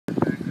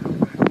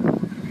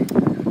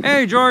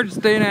Hey George, it's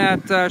Dana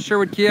at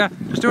Sherwood Kia.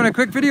 Just doing a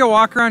quick video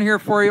walk around here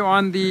for you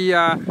on the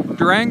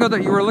Durango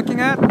that you were looking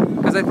at,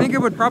 because I think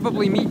it would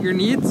probably meet your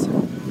needs.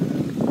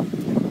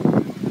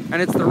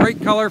 And it's the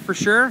right color for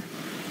sure.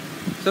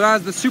 So that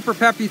has the super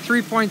peppy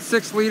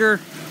 3.6 liter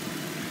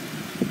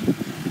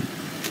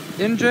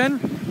engine,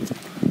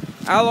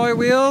 alloy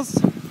wheels,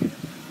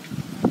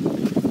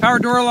 power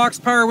door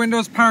locks, power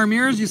windows, power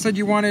mirrors. You said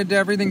you wanted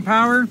everything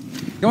power.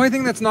 The only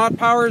thing that's not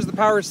power is the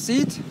power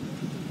seat.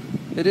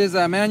 It is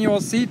a manual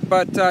seat,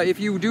 but if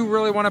you do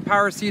really want a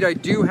power seat, I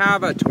do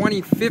have a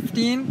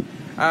 2015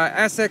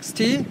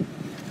 SXT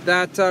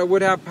that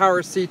would have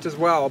power seat as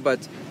well,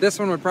 but this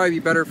one would probably be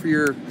better for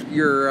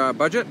your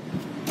budget.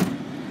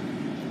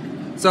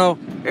 So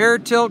air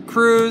tilt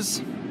cruise,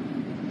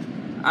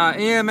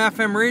 AM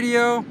FM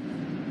radio,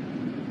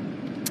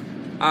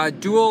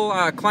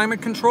 dual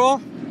climate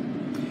control.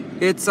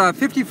 It's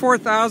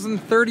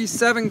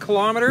 54,037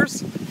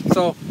 kilometers,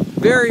 so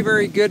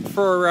very good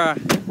for a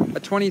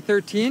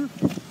 2013.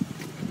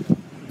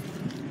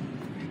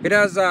 It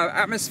has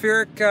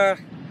atmospheric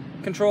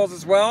controls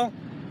as well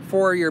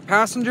for your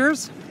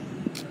passengers.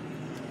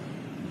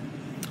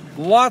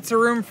 Lots of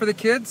room for the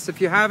kids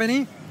if you have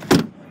any.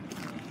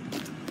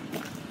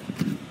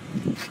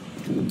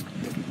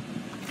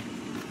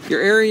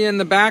 Your area in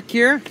the back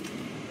here,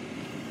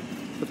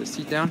 put the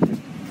seat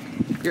down.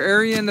 Your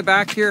area in the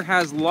back here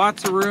has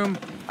lots of room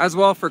as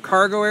well for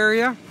cargo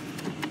area.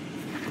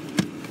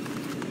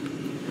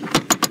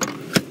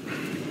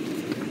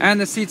 And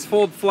the seats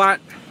fold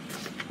flat,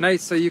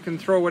 nice, so you can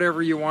throw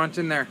whatever you want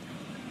in there.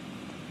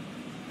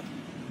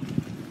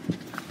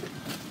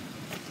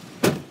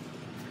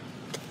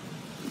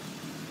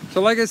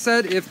 So like I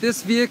said, if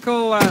this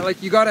vehicle,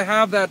 like you gotta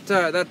have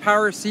that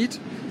power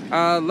seat,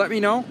 let me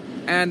know.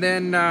 And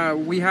then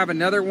we have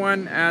another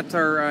one at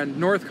our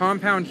north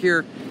compound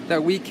here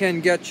that we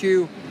can get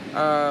you,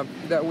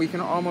 that we can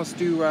almost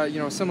do, you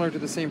know, similar to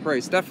the same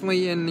price.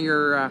 Definitely in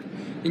your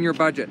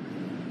budget.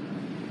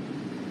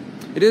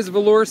 It is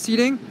velour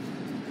seating,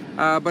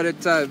 but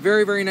it's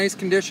very nice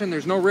condition.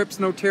 There's no rips,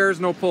 no tears,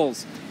 no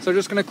pulls. So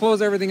just gonna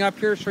close everything up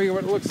here, show you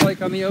what it looks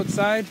like on the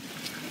outside.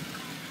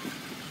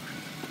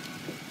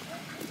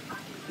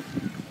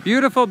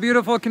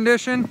 Beautiful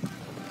condition.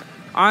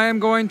 I am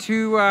going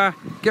to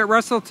get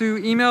Russell to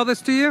email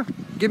this to you.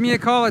 Give me a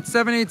call at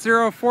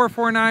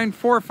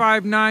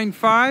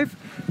 780-449-4595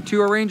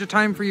 to arrange a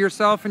time for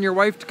yourself and your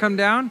wife to come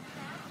down,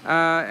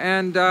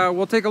 and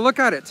we'll take a look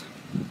at it.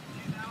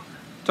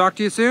 Talk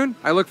to you soon.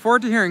 I look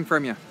forward to hearing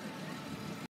from you.